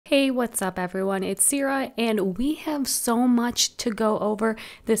Hey, what's up everyone? It's Sarah and we have so much to go over.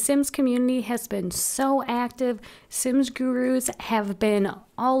 The Sims community has been so active. Sims gurus have been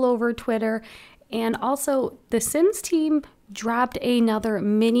all over Twitter, and also the Sims team dropped another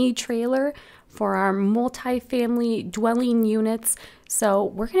mini trailer for our multi-family dwelling units. So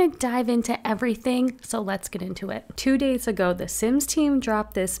we're going to dive into everything, so let's get into it. 2 days ago, the Sims team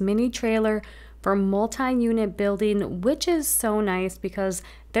dropped this mini trailer for multi-unit building, which is so nice because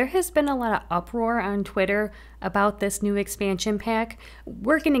there has been a lot of uproar on Twitter about this new expansion pack.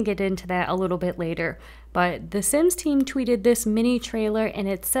 We're going to get into that a little bit later, but the Sims team tweeted this mini trailer and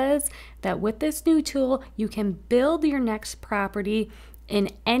it says that with this new tool, you can build your next property in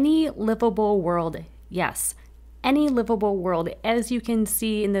any livable world. Yes, any livable world. As you can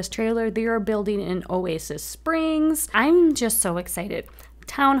see in this trailer, they are building in Oasis Springs. I'm just so excited.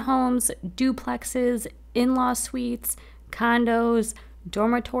 Townhomes, duplexes, in-law suites, condos,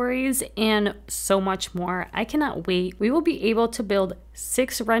 dormitories, and so much more. I cannot wait. We will be able to build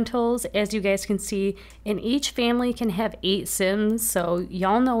 6 rentals, as you guys can see, and each family can have 8 Sims, so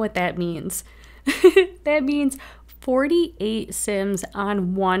y'all know what that means. That means 48 Sims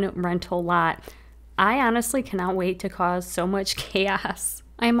on one rental lot. I honestly cannot wait to cause so much chaos.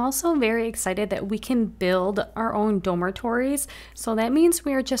 I'm also very excited that we can build our own dormitories. So that means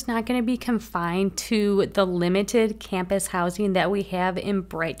we are just not going to be confined to the limited campus housing that we have in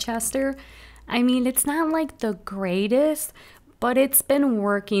Brightchester. I mean, it's not like the greatest, but it's been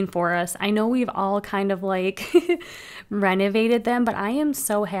working for us. I know we've all kind of like renovated them, but I am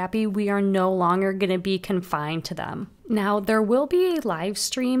so happy we are no longer going to be confined to them. Now, there will be a live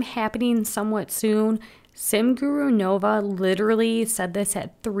stream happening somewhat soon. Sim Guru Nova literally said this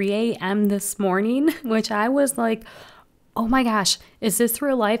at 3 a.m. this morning, which I was like, oh my gosh, is this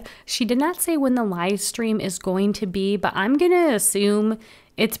real life? She did not say when the live stream is going to be, but I'm going to assume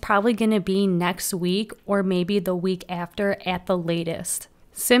it's probably going to be next week or maybe the week after at the latest.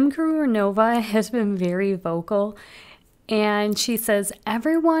 Sim Guru Nova has been very vocal, and she says,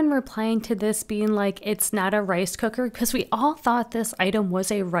 everyone replying to this being like, it's not a rice cooker, because we all thought this item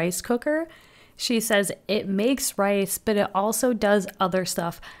was a rice cooker. She says it makes rice, but it also does other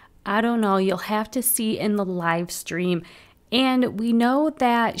stuff. I don't know. You'll have to see in the live stream. And we know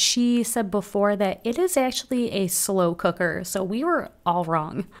that she said before that it is actually a slow cooker, so we were all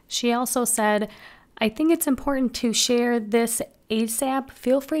wrong. She also said, I think it's important to share this ASAP.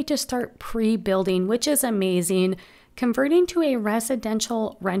 Feel free to start pre-building, which is amazing. Converting to a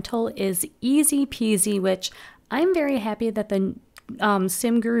residential rental is easy peasy, which I'm very happy that the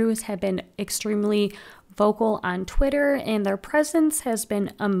Sim Gurus have been extremely vocal on Twitter and their presence has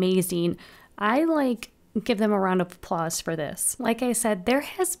been amazing. I give them a round of applause for this. Like I said, there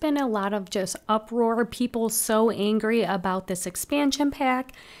has been a lot of just uproar, people so angry about this expansion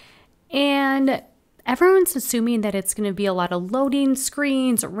pack, and everyone's assuming that it's going to be a lot of loading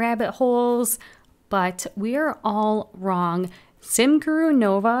screens, rabbit holes, but we are all wrong. Sim Guru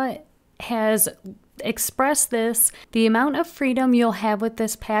Nova has express this. The amount of freedom you'll have with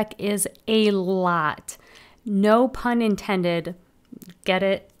this pack is a lot. No pun intended. Get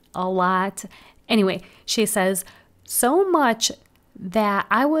it? A lot. Anyway, she says, so much that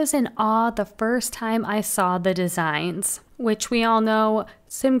I was in awe the first time I saw the designs, which we all know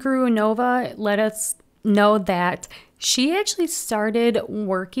SimGuru Nova let us know that she actually started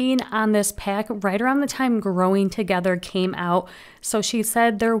working on this pack right around the time Growing Together came out. So she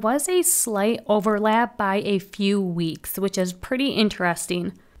said there was a slight overlap by a few weeks, which is pretty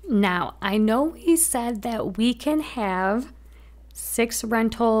interesting. Now, I know we said that we can have 6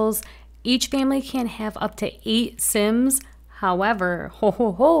 rentals. Each family can have up to 8 Sims. However,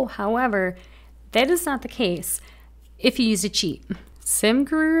 however, that is not the case if you use a cheat. Sim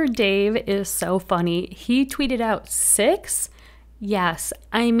Guru Dave is so funny. He tweeted out 6? Yes,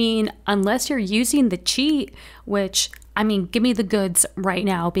 I mean, unless you're using the cheat, which, I mean, give me the goods right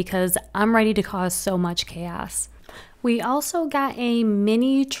now because I'm ready to cause so much chaos. We also got a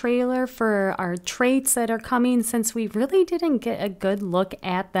mini trailer for our traits that are coming, since we really didn't get a good look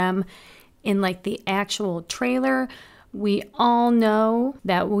at them in like the actual trailer. We all know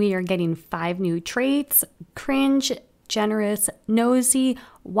that we are getting 5 new traits: cringe, generous, nosy,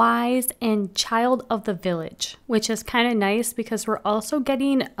 wise, and child of the village, which is kind of nice because we're also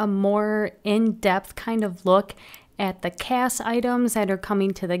getting a more in-depth kind of look at the cast items that are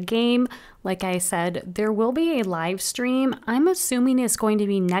coming to the game. Like I said, there will be a live stream. I'm assuming it's going to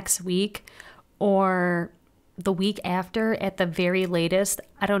be next week or the week after at the very latest.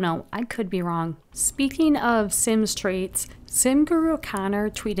 I don't know. I could be wrong. Speaking of Sims traits, Sim Guru Connor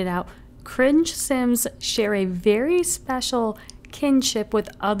tweeted out, cringe Sims share a very special kinship with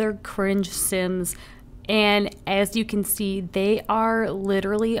other cringe Sims. And as you can see, they are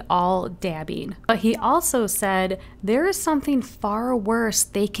literally all dabbing. But he also said there is something far worse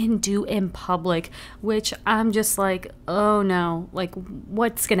they can do in public, which I'm just like, oh no, like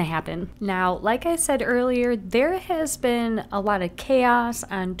what's gonna happen? Now, like I said earlier, there has been a lot of chaos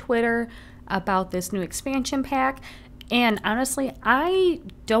on Twitter about this new expansion pack. And honestly, I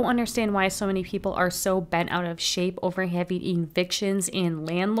don't understand why so many people are so bent out of shape over having evictions and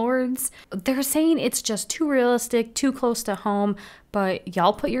landlords. They're saying it's just too realistic, too close to home, but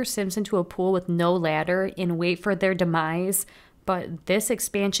y'all put your Sims into a pool with no ladder and wait for their demise. But this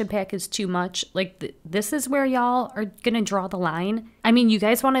expansion pack is too much. Like, this is where y'all are gonna draw the line. I mean, you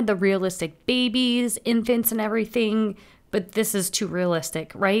guys wanted the realistic babies, infants, and everything, but this is too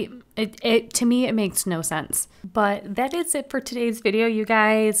realistic, right? To me, it makes no sense. But that is it for today's video, you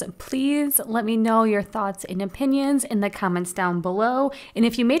guys. Please let me know your thoughts and opinions in the comments down below. And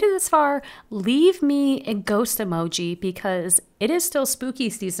if you made it this far, leave me a ghost emoji because it is still spooky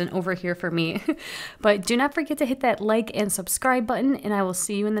season over here for me. But do not forget to hit that like and subscribe button, and I will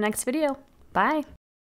see you in the next video. Bye.